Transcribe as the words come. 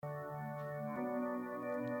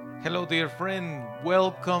Hello, dear friend.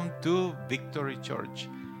 Welcome to Victory Church.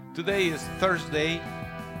 Today is Thursday,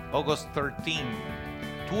 August 13,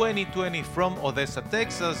 2020. From Odessa,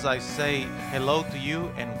 Texas, I say hello to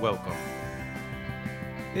you and welcome.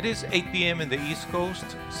 It is 8 p.m. in the East Coast,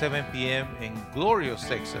 7 p.m. in glorious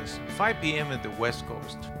Texas, 5 p.m. in the West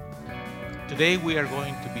Coast. Today we are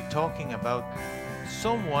going to be talking about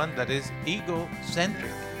someone that is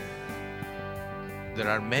egocentric. There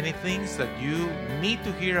are many things that you need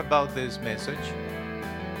to hear about this message,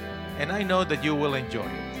 and I know that you will enjoy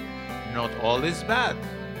it. Not all is bad.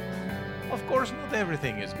 Of course, not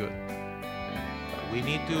everything is good. But we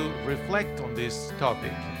need to reflect on this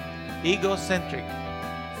topic. Egocentric.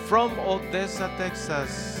 From Odessa,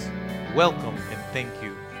 Texas, welcome and thank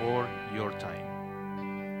you for your time.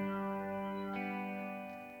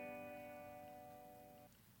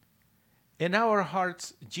 In our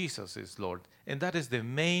hearts, Jesus is Lord, and that is the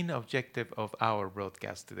main objective of our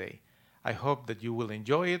broadcast today. I hope that you will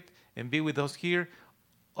enjoy it and be with us here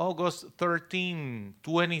August 13,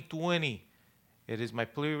 2020. It is my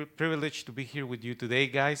privilege to be here with you today,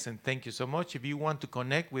 guys, and thank you so much. If you want to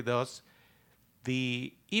connect with us,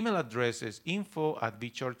 the email address is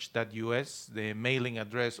info@vchurch.us, the mailing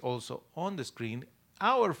address also on the screen,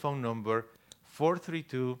 our phone number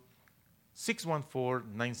 432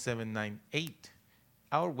 614-9798.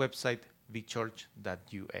 Our website,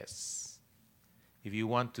 vchurch.us. If you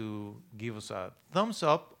want to give us a thumbs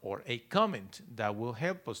up or a comment, that will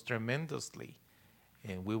help us tremendously,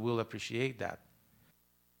 and we will appreciate that.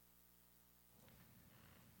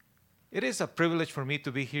 It is a privilege for me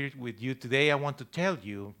to be here with you today. I want to tell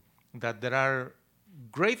you that there are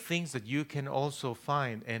great things that you can also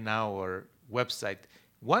find in our website.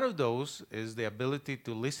 One of those is the ability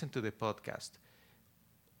to listen to the podcast.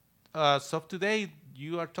 So today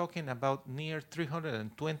you are talking about near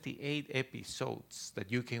 328 episodes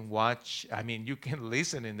that you can watch. You can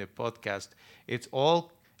listen in the podcast. It's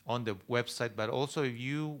all on the website, but also if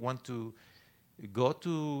you want to go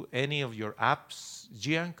to any of your apps,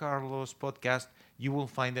 Giancarlo's podcast, you will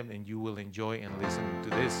find them and you will enjoy and listen to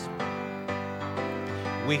this.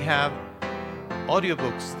 We have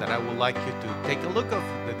audiobooks that I would like you to take a look at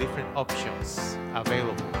the different options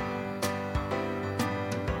available.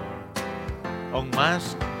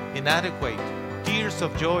 Unmasked, Inadequate, Tears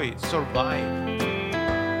of Joy, Survive.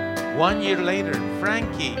 1 year later,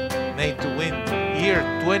 Frankie, Made to Win, year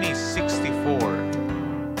 2064.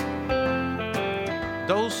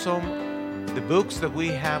 Those some the books that we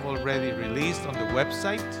have already released on the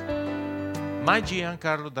website,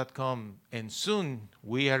 mygiancarlo.com, and soon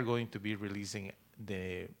we are going to be releasing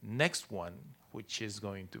the next one, which is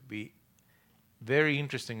going to be very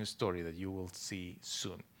interesting story that you will see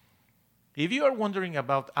soon. If you are wondering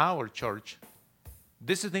about our church,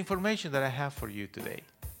 this is the information that I have for you today.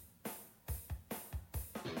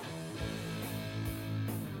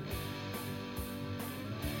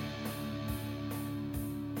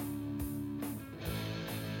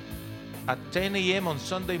 At 10 a.m. on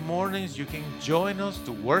Sunday mornings, you can join us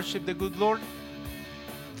to worship the good Lord.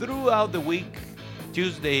 Throughout the week,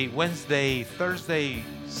 Tuesday, Wednesday, Thursday,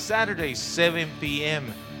 Saturday, 7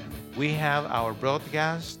 p.m., we have our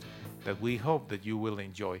broadcast that we hope that you will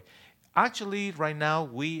enjoy. Actually, right now,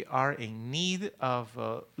 we are in need of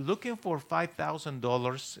looking for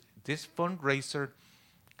 $5,000. This fundraiser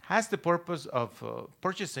has the purpose of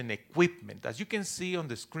purchasing equipment. As you can see on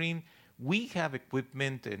the screen, we have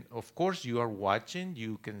equipment, and of course, you are watching.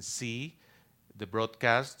 You can see the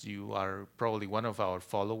broadcast. You are probably one of our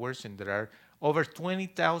followers, and there are over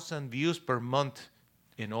 20,000 views per month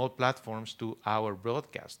in all platforms to our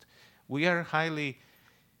broadcast. We are highly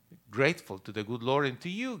grateful to the good Lord and to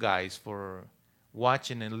you guys for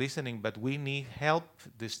watching and listening, but we need help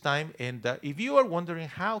this time. And if you are wondering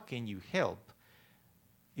how can you help,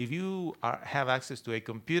 if you have access to a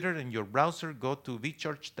computer in your browser, go to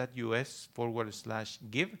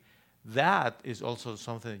vchurch.us/give. That is also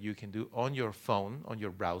something that you can do on your phone, on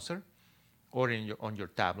your browser, or on your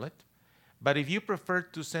tablet. But if you prefer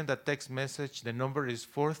to send a text message, the number is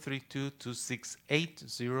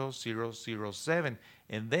 432-268-0007,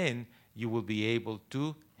 and then you will be able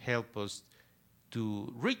to help us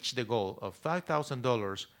to reach the goal of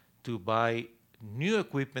 $5,000 to buy new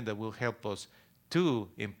equipment that will help us to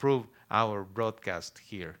improve our broadcast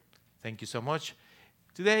here. Thank you so much.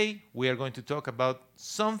 Today, we are going to talk about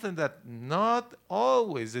something that not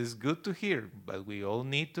always is good to hear, but we all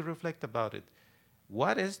need to reflect about it.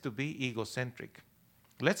 What is to be egocentric?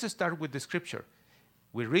 Let's start with the scripture.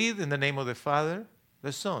 We read in the name of the Father,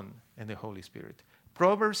 the Son, and the Holy Spirit.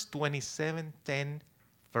 Proverbs 27:10,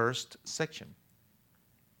 first section.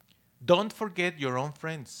 Don't forget your own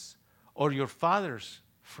friends or your father's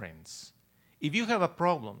friends. If you have a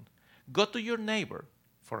problem, go to your neighbor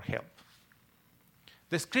for help.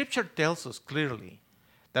 The scripture tells us clearly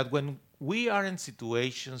that when we are in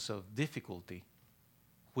situations of difficulty,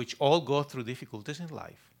 which all go through difficulties in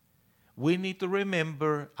life, we need to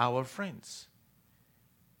remember our friends.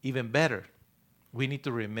 Even better, we need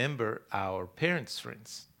to remember our parents'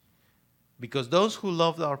 friends. Because those who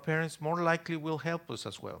love our parents more likely will help us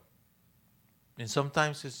as well. And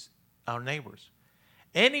sometimes it's our neighbors.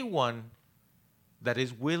 Anyone that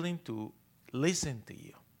is willing to listen to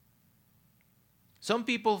you. Some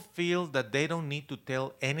people feel that they don't need to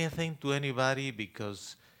tell anything to anybody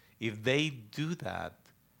because if they do that,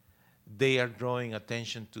 they are drawing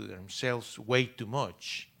attention to themselves way too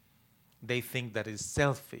much. They think that is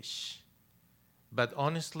selfish. But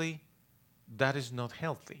honestly, that is not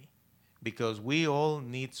healthy because we all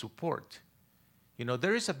need support. You know,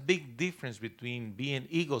 there is a big difference between being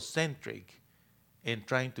egocentric and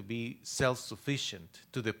trying to be self-sufficient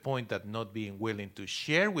to the point that not being willing to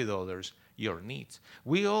share with others your needs.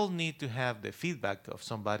 We all need to have the feedback of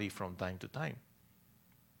somebody from time to time.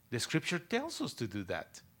 The scripture tells us to do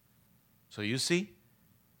that. So you see,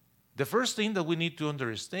 the first thing that we need to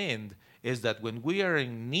understand is that when we are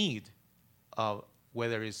in need of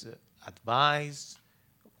whether it's advice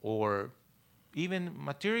or even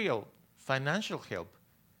material, financial help,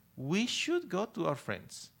 we should go to our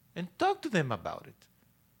friends and talk to them about it.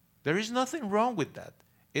 There is nothing wrong with that.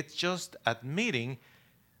 It's just admitting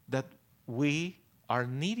that we are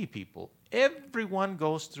needy people. Everyone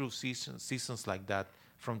goes through seasons like that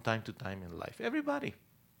from time to time in life. Everybody.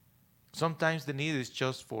 Sometimes the need is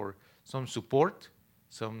just for some support,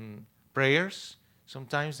 some prayers.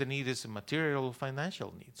 Sometimes the need is a material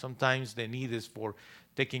financial need. Sometimes the need is for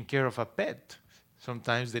taking care of a pet.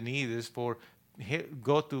 Sometimes the need is for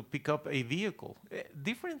go to pick up a vehicle.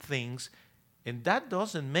 Different things, and that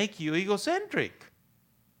doesn't make you egocentric.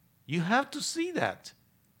 You have to see that.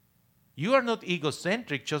 You are not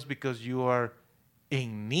egocentric just because you are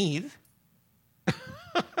in need.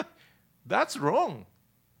 That's wrong.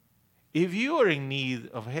 If you are in need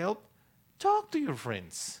of help, talk to your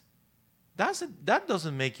friends. That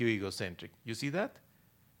doesn't make you egocentric. You see that?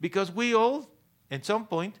 Because we all, at some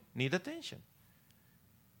point, need attention.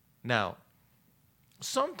 Now,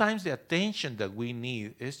 sometimes the attention that we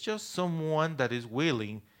need is just someone that is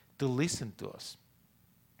willing to listen to us.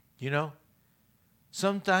 You know,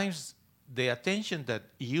 sometimes the attention that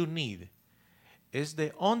you need is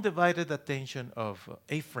the undivided attention of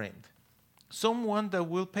a friend, someone that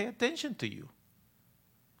will pay attention to you,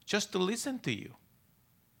 just to listen to you.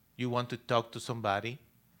 You want to talk to somebody,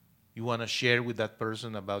 you want to share with that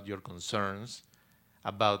person about your concerns,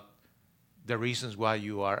 about the reasons why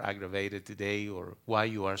you are aggravated today or why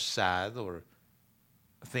you are sad or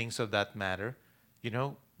things of that matter. You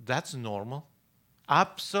know, that's normal.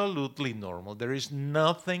 Absolutely normal. There is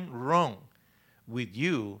nothing wrong with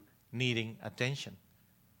you needing attention.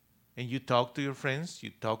 And you talk to your friends, you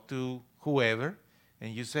talk to whoever,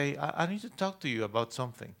 and you say, I need to talk to you about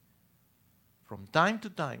something. From time to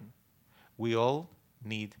time, we all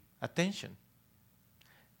need attention.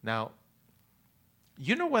 Now,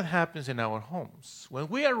 you know what happens in our homes? When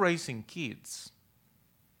we are raising kids,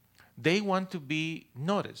 they want to be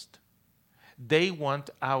noticed. They want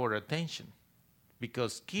our attention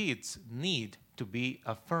because kids need to be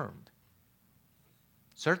affirmed.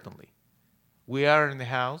 Certainly. We are in the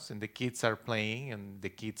house and the kids are playing and the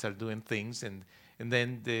kids are doing things and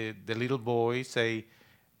then the little boy say,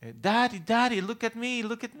 Daddy, Daddy, look at me,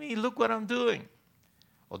 look what I'm doing.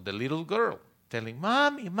 Or the little girl telling,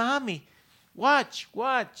 Mommy, Mommy, watch.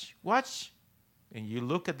 And you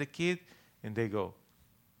look at the kid and they go.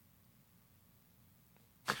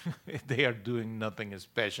 They are doing nothing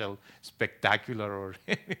special, spectacular, or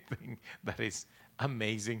anything that is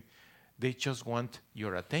amazing. They just want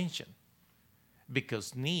your attention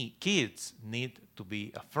because kids need to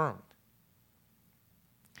be affirmed.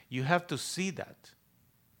 You have to see that.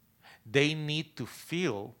 They need to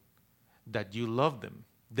feel that you love them.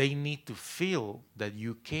 They need to feel that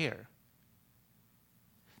you care.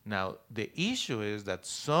 Now, the issue is that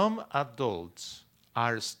some adults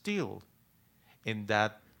are still in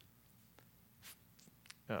that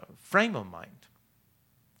frame of mind.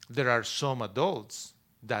 There are some adults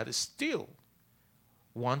that still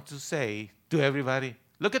want to say to everybody,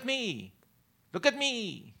 look at me, look at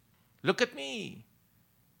me, look at me.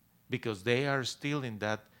 Because they are still in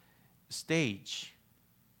that stage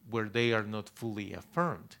where they are not fully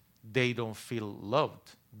affirmed. They don't feel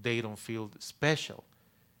loved. They don't feel special.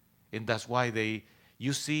 And that's why they,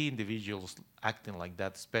 You see individuals acting like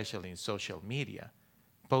that, especially in social media,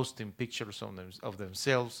 posting pictures of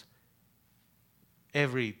themselves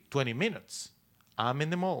every 20 minutes. I'm in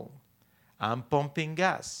the mall. I'm pumping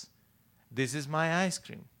gas. This is my ice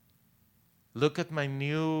cream. Look at my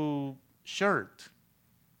new shirt.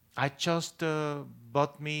 I just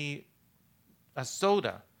bought me a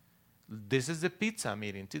soda. This is the pizza I'm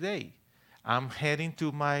eating today. I'm heading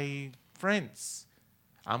to my friends.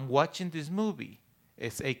 I'm watching this movie.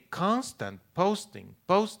 It's a constant posting,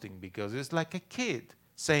 because it's like a kid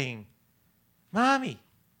saying, Mommy,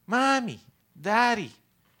 Mommy, Daddy.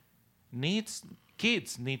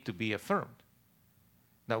 Kids need to be affirmed.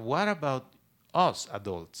 Now, what about us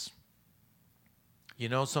adults? You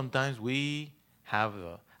know, sometimes we have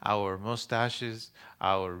our mustaches,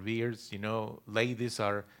 our beards. You know, ladies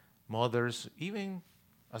are mothers, even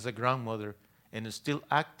as a grandmother, and still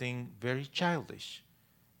acting very childish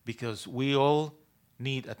because we all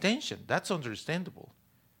need attention. That's understandable.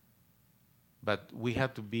 But we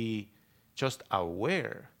have to be just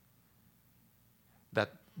aware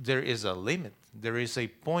that there is a limit. There is a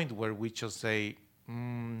point where we just say,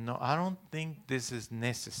 no, I don't think this is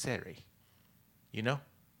necessary. You know?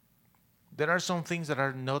 There are some things that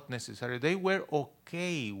are not necessary. They were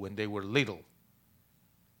okay when they were little.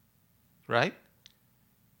 Right?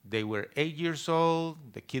 They were 8 years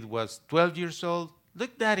old. The kid was 12 years old.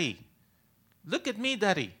 Look, Daddy. Look at me,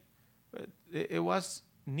 Daddy. It was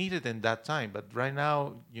needed in that time. But right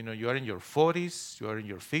now, you know, you are in your 40s. You are in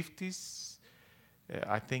your 50s.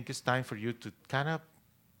 I think it's time for you to kind of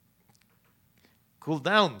cool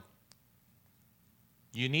down.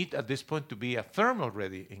 You need at this point to be affirmed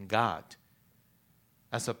already in God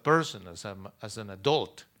as a person, as an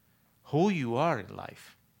adult, who you are in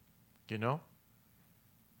life, you know?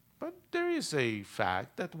 But there is a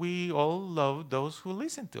fact that we all love those who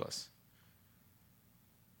listen to us.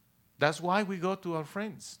 That's why we go to our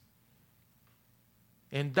friends.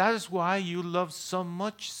 And that is why you love so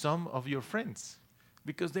much some of your friends,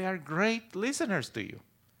 because they are great listeners to you.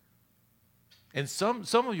 And some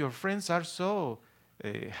of your friends are so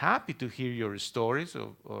happy to hear your stories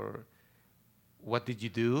or what did you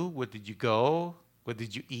do, where did you go, what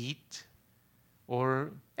did you eat,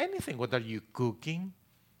 or anything. What are you cooking,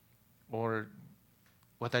 or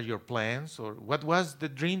what are your plans, or what was the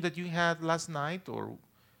dream that you had last night, or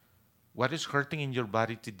what is hurting in your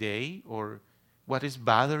body today, or what is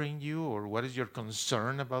bothering you, or what is your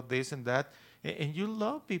concern about this and that. And you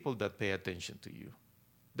love people that pay attention to you.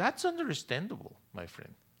 That's understandable, my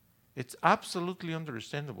friend. It's absolutely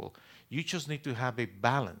understandable. You just need to have a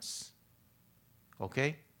balance.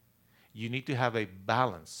 Okay? You need to have a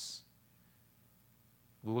balance.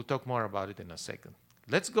 We will talk more about it in a second.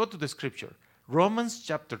 Let's go to the scripture. Romans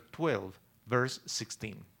chapter 12, verse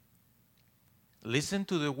 16. Listen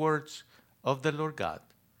to the words of the Lord God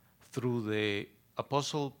through the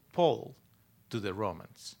Apostle Paul to the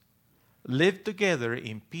Romans. Live together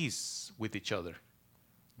in peace with each other.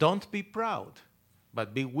 Don't be proud,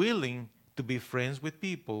 but be willing to be friends with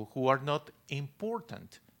people who are not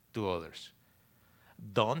important to others.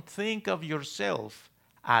 Don't think of yourself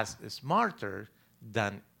as smarter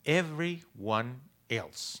than everyone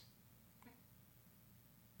else.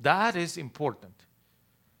 That is important.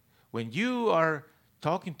 When you are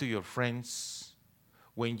talking to your friends,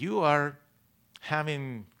 when you are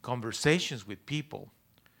having conversations with people,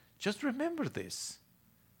 just remember this.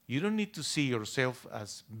 You don't need to see yourself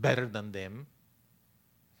as better than them.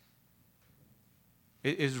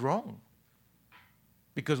 It is wrong.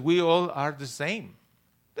 Because we all are the same.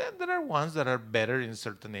 There are ones that are better in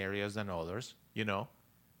certain areas than others, you know.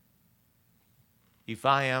 If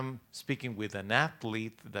I am speaking with an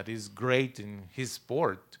athlete that is great in his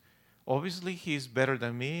sport, obviously he's better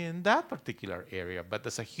than me in that particular area. But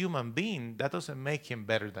as a human being, that doesn't make him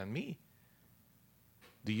better than me.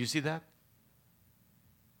 Do you see that?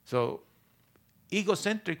 So,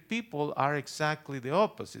 egocentric people are exactly the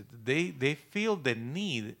opposite. They feel the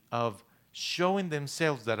need of showing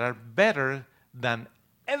themselves that are better than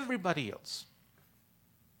everybody else.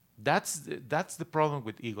 That's the problem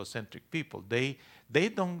with egocentric people. They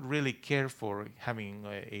don't really care for having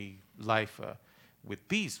a life with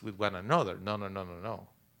peace with one another. No.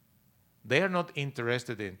 They are not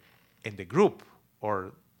interested in the group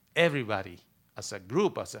or everybody as a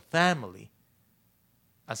group, as a family,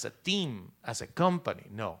 as a team, as a company.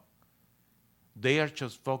 No. They are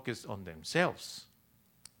just focused on themselves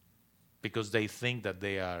because they think that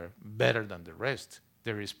they are better than the rest.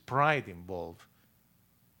 There is pride involved.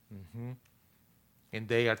 Mm-hmm. And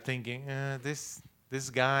they are thinking, these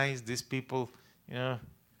guys, these people, you know,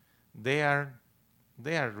 they are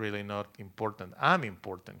They are really not important. I'm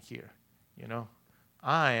important here, you know.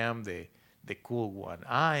 I am the cool one.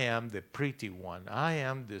 I am the pretty one. I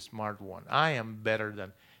am the smart one. I am better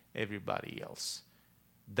than everybody else.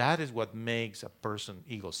 That is what makes a person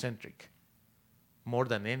egocentric more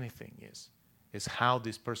than anything is how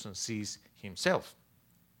this person sees himself.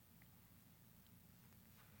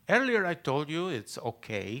 Earlier I told you it's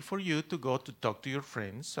okay for you to go to talk to your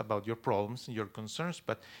friends about your problems and your concerns,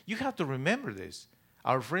 but you have to remember this.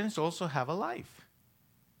 Our friends also have a life.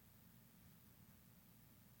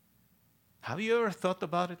 Have you ever thought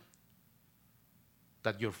about it?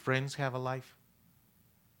 That your friends have a life?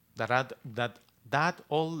 That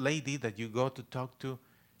old lady that you go to talk to,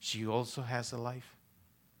 she also has a life?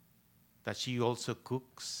 That she also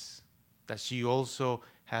cooks? That she also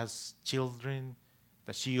has children?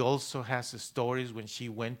 That she also has stories when she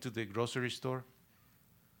went to the grocery store?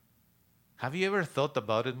 Have you ever thought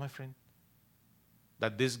about it, my friend?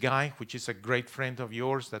 That this guy, which is a great friend of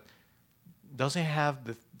yours, that doesn't have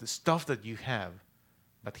the stuff that you have,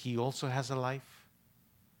 but he also has a life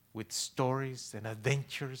with stories and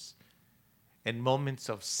adventures and moments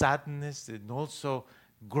of sadness and also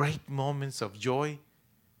great moments of joy.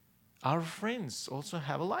 Our friends also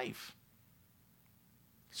have a life.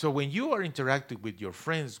 So when you are interacting with your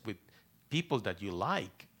friends, with people that you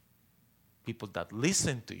like, people that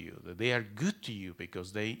listen to you, that they are good to you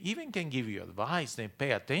because they even can give you advice, they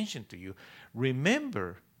pay attention to you,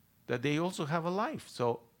 remember that they also have a life.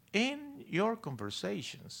 So in your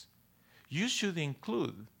conversations, you should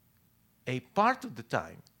include a part of the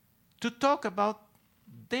time to talk about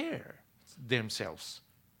themselves,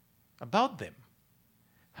 about them.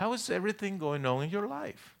 How is everything going on in your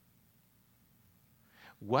life?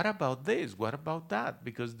 What about this? What about that?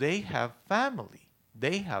 Because they have family,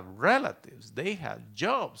 they have relatives, they have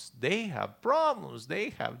jobs, they have problems,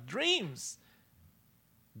 they have dreams.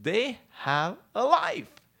 They have a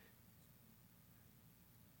life.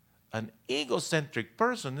 An egocentric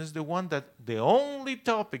person is the one that the only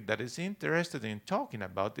topic that is interested in talking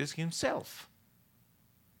about is himself.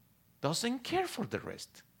 Doesn't care for the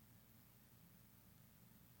rest.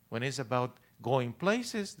 When it's about going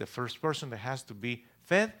places, the first person that has to be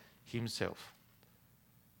fed, himself.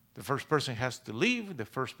 The first person has to leave, the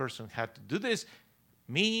first person had to do this.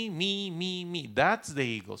 Me, me, me, me. That's the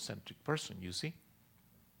egocentric person, you see.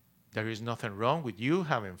 There is nothing wrong with you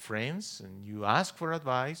having friends and you ask for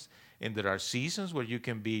advice, and there are seasons where you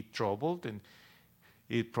can be troubled and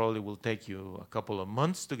it probably will take you a couple of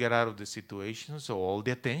months to get out of the situation, so all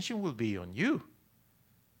the attention will be on you.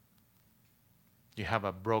 You have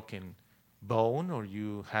a broken bone, or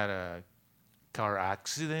you had a car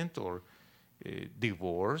accident, or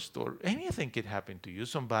divorced, or anything could happen to you.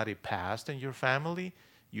 Somebody passed in your family.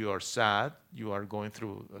 You are sad. You are going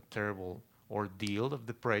through a terrible ordeal of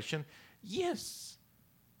depression. Yes,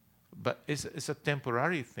 but it's a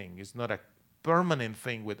temporary thing. It's not a permanent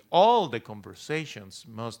thing. With all the conversations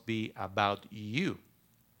must be about you.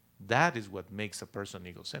 That is what makes a person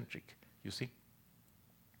egocentric, you see.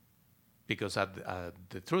 Because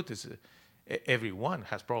the truth is, everyone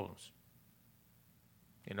has problems.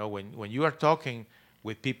 You know, when you are talking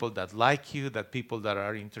with people that like you, that people that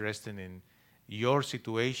are interested in your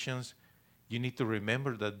situations, you need to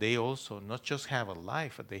remember that they also not just have a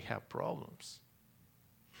life, but they have problems.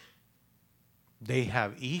 They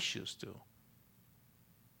have issues too.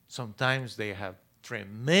 Sometimes they have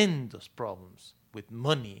tremendous problems with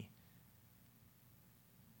money,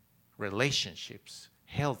 relationships,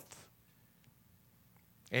 health.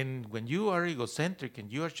 And when you are egocentric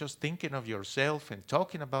and you are just thinking of yourself and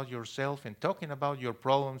talking about yourself and talking about your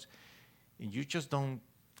problems, and you just don't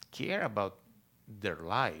care about their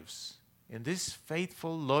lives, and this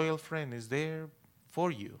faithful, loyal friend is there for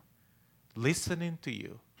you, listening to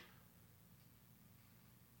you,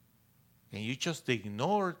 and you just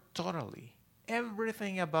ignore totally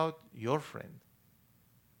everything about your friend,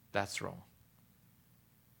 that's wrong.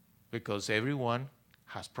 Because everyone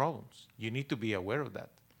has problems. You need to be aware of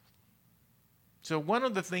that. So one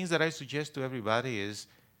of the things that I suggest to everybody is,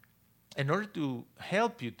 in order to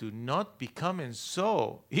help you to not becoming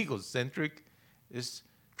so egocentric, is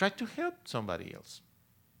try to help somebody else.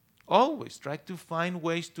 Always try to find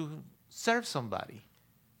ways to serve somebody.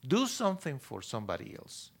 Do something for somebody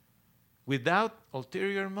else without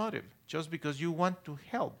ulterior motive, just because you want to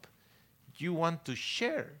help. You want to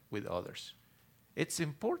share with others. It's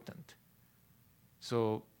important.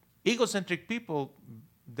 So egocentric people,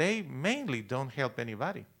 they mainly don't help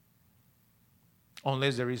anybody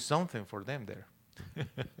unless there is something for them there.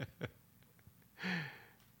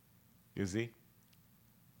 You see?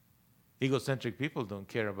 Egocentric people don't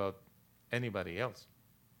care about anybody else.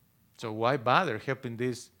 So why bother helping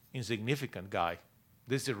this insignificant guy,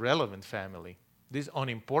 this irrelevant family, these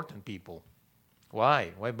unimportant people?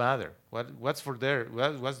 Why? Why bother? What's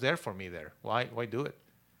there for me there? Why do it?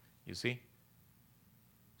 You see?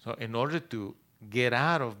 So in order to get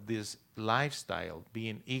out of this lifestyle,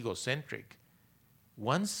 being egocentric,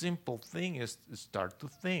 one simple thing is to start to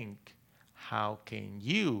think, how can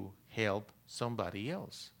you help somebody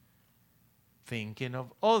else? Thinking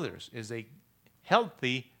of others is a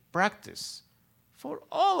healthy practice for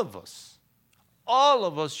all of us. All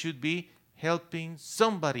of us should be helping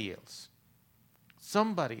somebody else.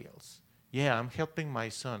 Somebody else. Yeah, I'm helping my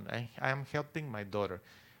son. I'm helping my daughter.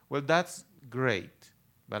 Well, that's great,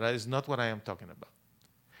 but that is not what I am talking about.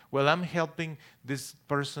 Well, I'm helping this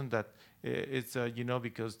person that it's,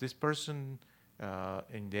 because this person,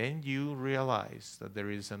 and then you realize that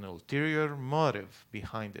there is an ulterior motive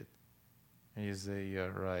behind it. And you say,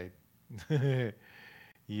 you're right.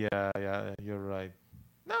 Yeah, you're right.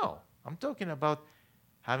 No, I'm talking about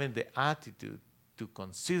having the attitude to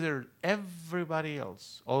consider everybody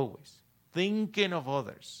else always, thinking of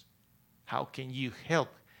others. How can you help?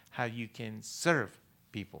 How you can serve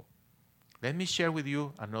people? Let me share with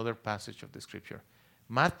you another passage of the scripture.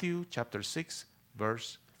 Matthew chapter 6,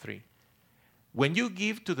 verse 3. When you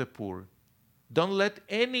give to the poor, don't let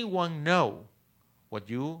anyone know what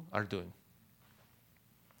you are doing.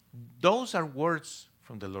 Those are words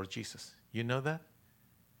from the Lord Jesus. You know that?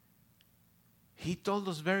 He told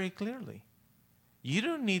us very clearly. You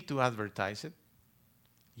don't need to advertise it.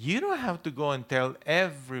 You don't have to go and tell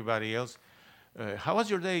everybody else, how was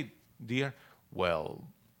your day, dear? Well,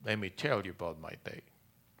 let me tell you about my day.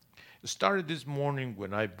 It started this morning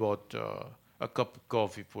when I bought a cup of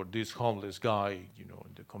coffee for this homeless guy,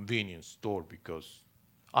 in the convenience store because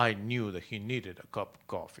I knew that he needed a cup of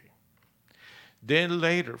coffee. Then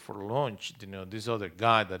later for lunch, this other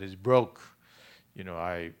guy that is broke,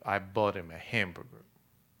 I bought him a hamburger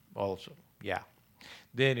also. Yeah.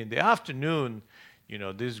 Then in the afternoon,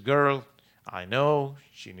 this girl, I know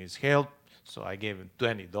she needs help, so I gave him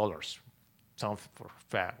 $20, something for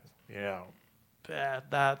family.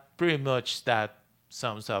 That pretty much that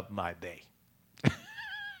sums up my day.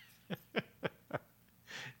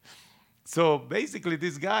 So basically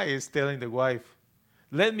this guy is telling the wife,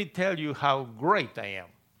 let me tell you how great I am.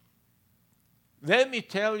 Let me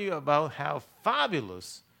tell you about how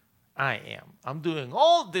fabulous I am. I'm doing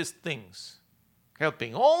all these things,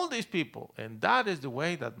 helping all these people, and that is the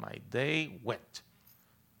way that my day went.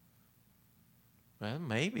 Well,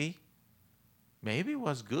 maybe it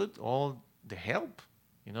was good, all the help.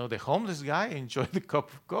 The homeless guy enjoyed the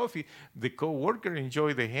cup of coffee, the co-worker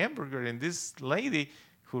enjoyed the hamburger, and this lady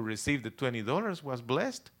who received the $20 was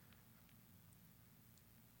blessed.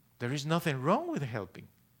 There is nothing wrong with helping.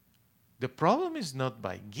 The problem is not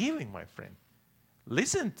by giving, my friend.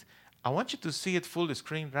 Listen, I want you to see it full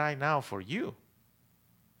screen right now for you.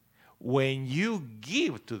 When you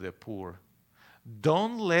give to the poor,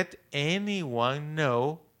 don't let anyone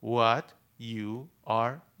know what you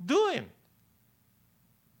are doing.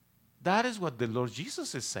 That is what the Lord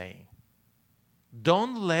Jesus is saying.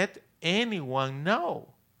 Don't let anyone know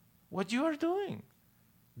what you are doing.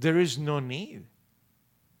 There is no need.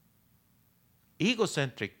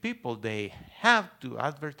 Egocentric people, they have to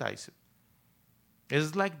advertise it.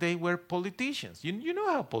 It's like they were politicians. You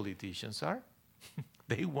know how politicians are.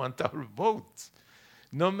 They want our votes.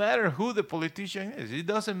 No matter who the politician is, it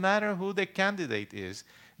doesn't matter who the candidate is,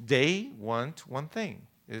 they want one thing,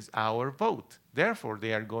 is our vote. Therefore,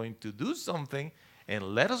 they are going to do something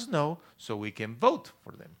and let us know so we can vote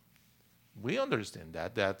for them. We understand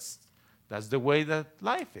that. That's the way that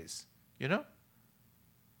life is,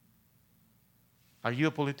 Are you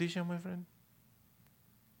a politician, my friend?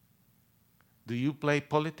 Do you play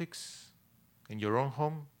politics in your own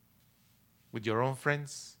home, with your own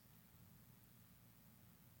friends?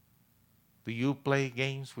 Do you play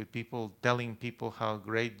games with people, telling people how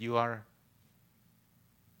great you are?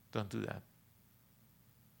 Don't do that.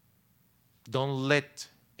 Don't let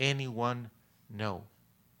anyone know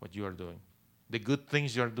what you are doing. The good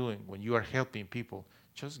things you are doing when you are helping people,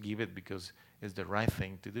 just give it because it's the right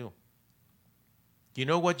thing to do. You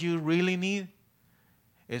know what you really need?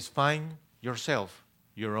 Is find yourself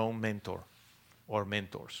your own mentor or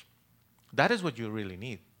mentors. That is what you really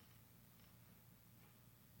need.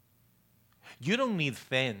 You don't need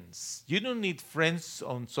fans. You don't need friends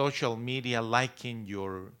on social media liking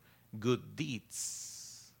your good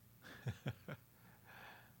deeds.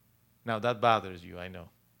 Now that bothers you, I know.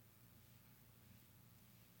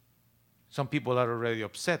 Some people are already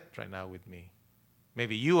upset right now with me.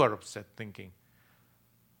 Maybe you are upset thinking,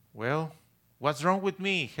 well, What's wrong with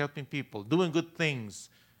me helping people, doing good things?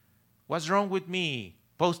 What's wrong with me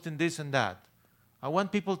posting this and that? I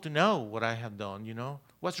want people to know what I have done, you know.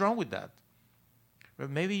 What's wrong with that?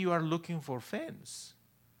 But maybe you are looking for fans.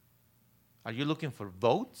 Are you looking for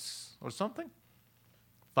votes or something?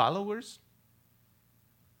 Followers?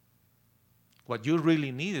 What you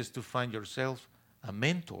really need is to find yourself a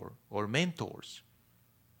mentor or mentors.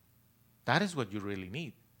 That is what you really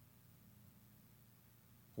need.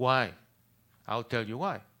 Why? I'll tell you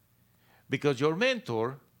why. Because your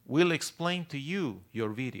mentor will explain to you your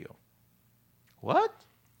video. What?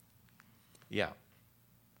 Yeah.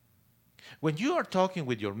 When you are talking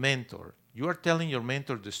with your mentor, you are telling your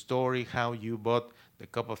mentor the story how you bought the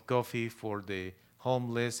cup of coffee for the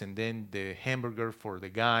homeless and then the hamburger for the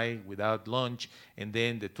guy without lunch and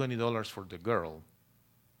then the $20 for the girl.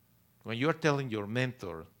 When you are telling your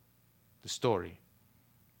mentor the story,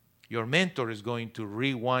 your mentor is going to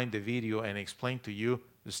rewind the video and explain to you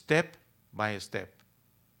step by step,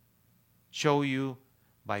 show you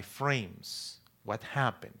by frames what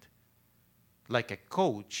happened, like a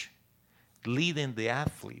coach leading the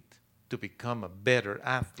athlete to become a better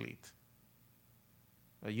athlete.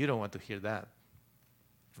 But you don't want to hear that,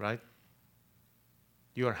 right?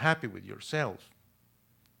 You are happy with yourself.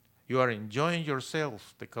 You are enjoying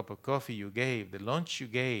yourself, the cup of coffee you gave, the lunch you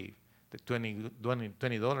gave, the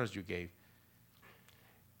 $20 you gave.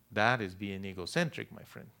 That is being egocentric, my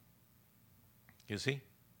friend. You see?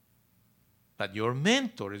 But your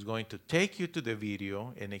mentor is going to take you to the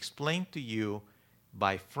video and explain to you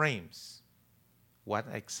by frames what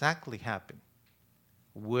exactly happened.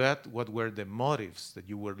 What were the motives that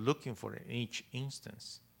you were looking for in each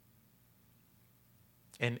instance.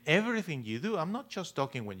 And everything you do, I'm not just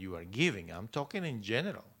talking when you are giving, I'm talking in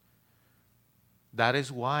general. That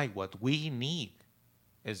is why what we need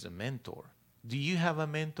is a mentor. Do you have a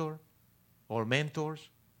mentor or mentors?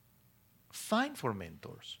 Find for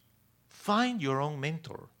mentors. Find your own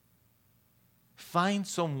mentor. Find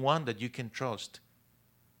someone that you can trust.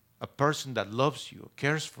 A person that loves you,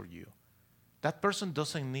 cares for you. That person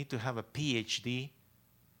doesn't need to have a PhD,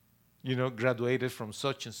 graduated from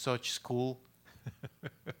such and such school.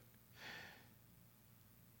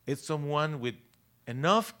 It's someone with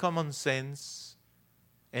enough common sense,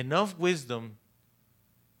 enough wisdom,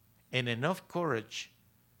 and enough courage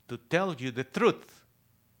to tell you the truth,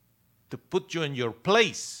 to put you in your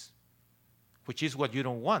place, which is what you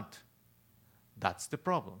don't want. That's the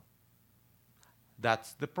problem.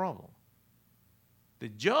 That's the problem. The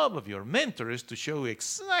job of your mentor is to show you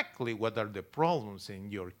exactly what are the problems in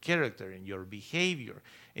your character, in your behavior,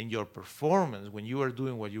 in your performance when you are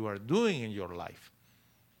doing what you are doing in your life.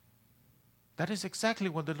 That is exactly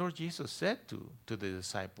what the Lord Jesus said to the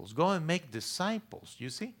disciples. Go and make disciples, you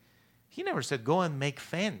see? He never said, go and make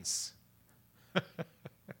fans.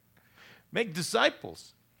 Make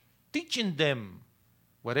disciples, teaching them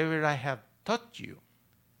whatever I have taught you.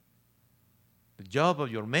 The job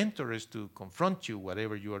of your mentor is to confront you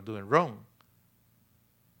whatever you are doing wrong.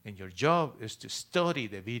 And your job is to study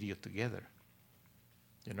the video together.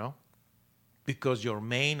 Because your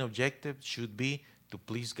main objective should be to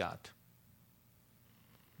please God.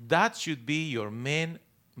 That should be your main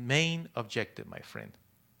objective, my friend.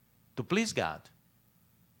 To please God.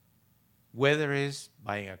 Whether it's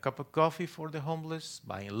buying a cup of coffee for the homeless,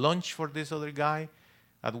 buying lunch for this other guy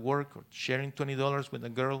at work, or sharing $20 with a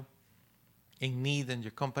girl in need in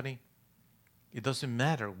your company, it doesn't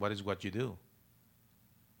matter what you do.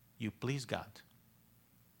 You please God.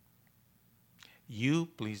 You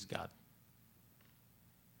please God.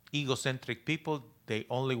 Egocentric people, they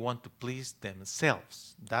only want to please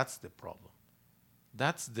themselves. That's the problem.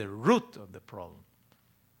 That's the root of the problem.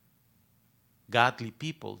 Godly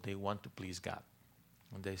people, they want to please God.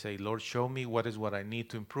 And they say, Lord, show me what I need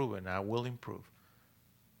to improve, and I will improve.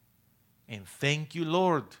 And thank you,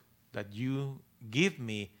 Lord, that you give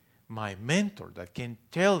me my mentor that can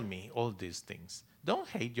tell me all these things. Don't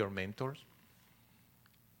hate your mentors.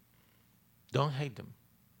 Don't hate them.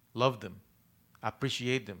 Love them.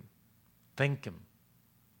 Appreciate them. Thank them.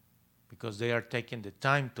 Because they are taking the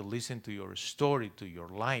time to listen to your story, to your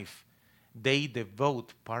life. They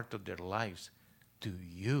devote part of their lives to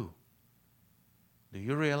you. Do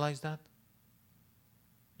you realize that?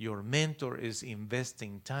 Your mentor is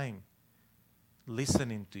investing time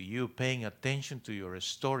listening to you, paying attention to your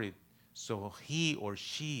story so he or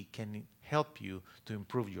she can help you to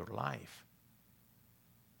improve your life.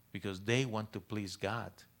 Because they want to please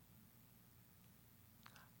God.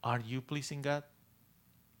 Are you pleasing God?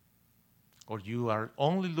 Or you are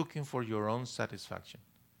only looking for your own satisfaction?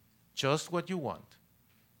 Just what you want.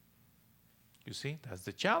 You see, that's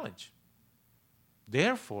the challenge.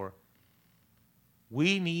 Therefore,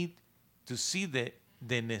 we need to see the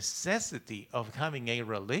necessity of having a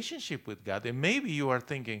relationship with God. And maybe you are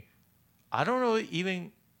thinking, I don't know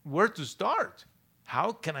even where to start.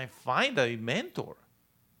 How can I find a mentor?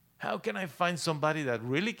 How can I find somebody that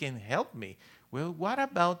really can help me? Well, what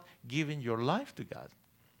about giving your life to God?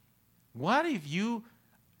 What if you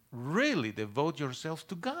really devote yourself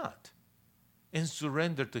to God and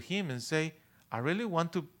surrender to Him and say, I really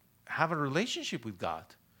want to have a relationship with God.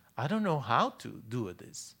 I don't know how to do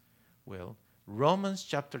this. Well, Romans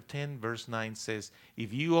chapter 10 verse 9 says,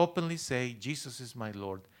 if you openly say, Jesus is my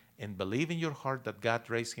Lord, and believe in your heart that God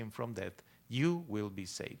raised Him from death, you will be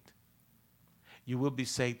saved. You will be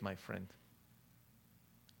saved, my friend,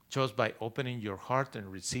 just by opening your heart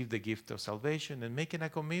and receive the gift of salvation and making a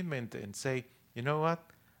commitment and say, you know what?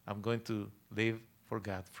 I'm going to live for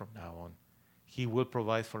God from now on. He will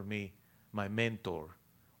provide for me my mentor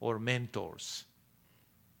or mentors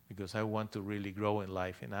because I want to really grow in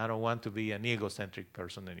life and I don't want to be an egocentric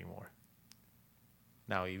person anymore.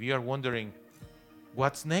 Now, if you are wondering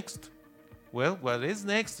what's next, well, what is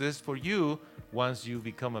next is for you, once you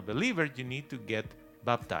become a believer, you need to get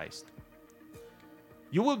baptized.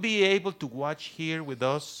 You will be able to watch here with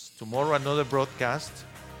us tomorrow another broadcast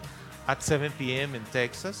at 7 p.m. in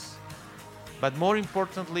Texas. But more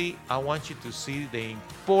importantly, I want you to see the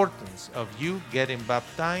importance of you getting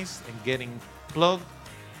baptized and getting plugged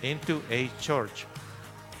into a church.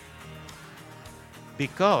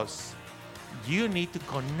 Because you need to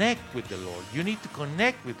connect with the Lord. You need to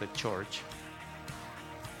connect with the church.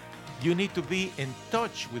 You need to be in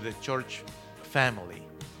touch with the church family.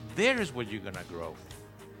 There is where you're going to grow.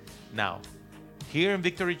 Now, here in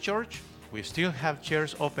Victory Church, we still have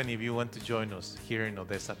chairs open if you want to join us here in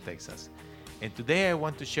Odessa, Texas. And today I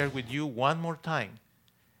want to share with you one more time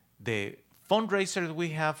the fundraiser that we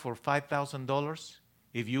have for $5,000.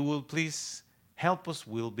 If you will please help us,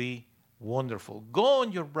 will be wonderful. Go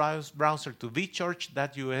on your browser to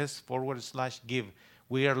vchurch.us/give.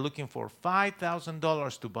 We are looking for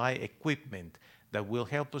 $5,000 to buy equipment that will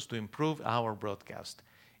help us to improve our broadcast.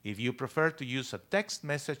 If you prefer to use a text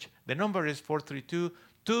message, the number is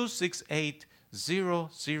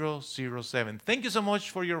 432-268-0007. Thank you so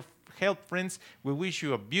much for your help, friends. We wish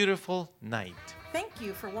you a beautiful night. Thank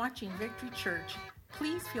you for watching Victory Church.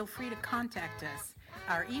 Please feel free to contact us.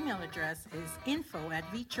 Our email address is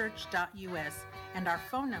info@vchurch.us and our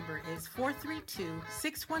phone number is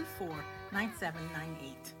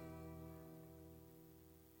 432-614-9798.